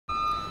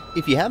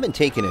If you haven't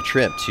taken a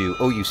trip to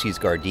OUC's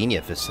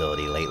Gardenia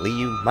facility lately,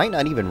 you might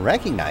not even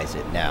recognize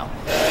it now.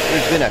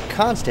 There's been a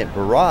constant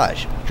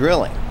barrage of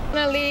drilling.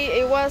 Definitely,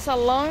 it was a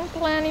long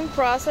planning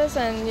process,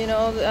 and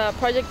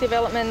project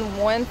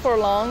development went for a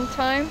long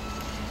time,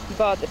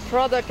 but the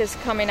product is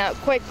coming out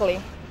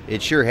quickly.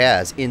 It sure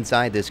has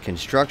inside this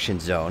construction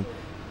zone.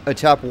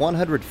 Atop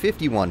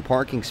 151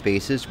 parking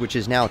spaces, which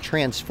has now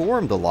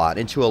transformed the lot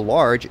into a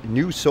large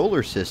new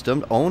solar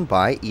system owned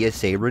by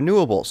ESA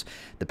Renewables.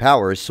 The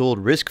power is sold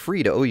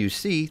risk-free to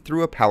OUC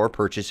through a power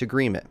purchase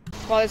agreement.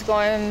 Well, it's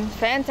going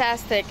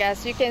fantastic.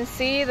 As you can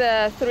see,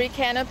 the 3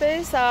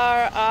 canopies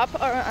are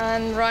up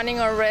and running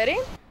already.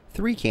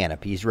 3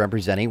 canopies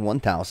representing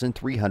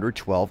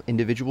 1,312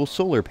 individual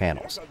solar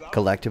panels,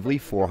 collectively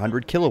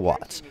 400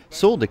 kilowatts,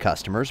 sold to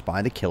customers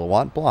by the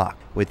kilowatt block,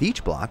 with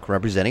each block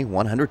representing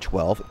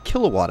 112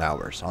 kilowatt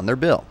hours on their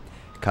bill.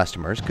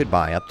 Customers could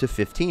buy up to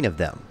 15 of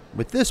them.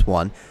 With this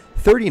one,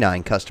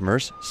 39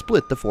 customers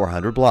split the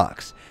 400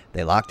 blocks.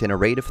 They locked in a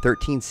rate of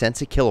 13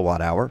 cents a kilowatt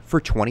hour for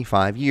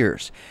 25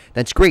 years.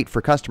 That's great for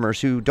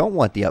customers who don't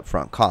want the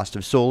upfront cost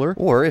of solar,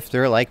 or if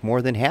they're like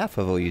more than half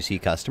of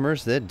OUC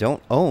customers that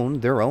don't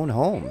own their own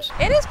homes.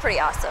 It is pretty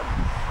awesome.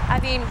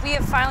 I mean, we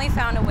have finally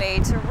found a way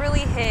to really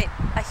hit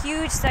a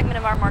huge segment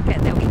of our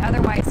market that we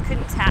otherwise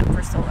couldn't tap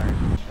for solar.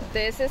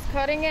 This is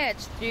cutting edge.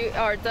 You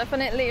are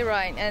definitely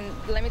right. And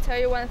let me tell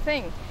you one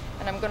thing.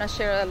 And I'm going to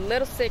share a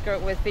little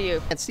secret with you.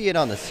 You can't see it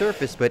on the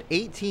surface, but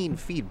 18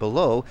 feet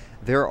below,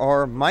 there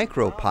are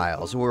micro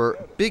piles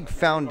or big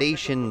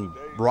foundation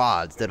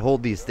rods that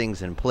hold these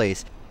things in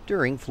place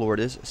during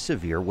Florida's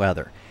severe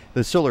weather.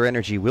 The solar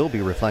energy will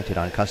be reflected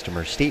on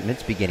customer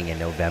statements beginning in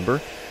November,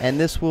 and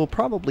this will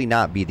probably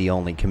not be the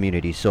only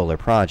community solar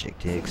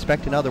project.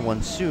 Expect another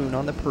one soon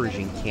on the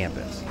Pershing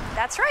campus.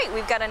 That's right.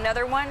 We've got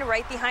another one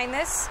right behind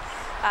this.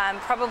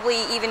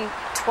 Probably even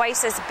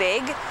twice as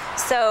big.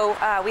 So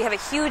we have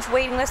a huge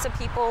waiting list of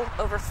people,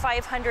 over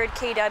 500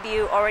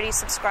 kW already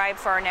subscribed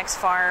for our next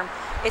farm.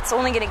 It's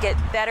only going to get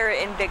better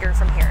and bigger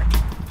from here.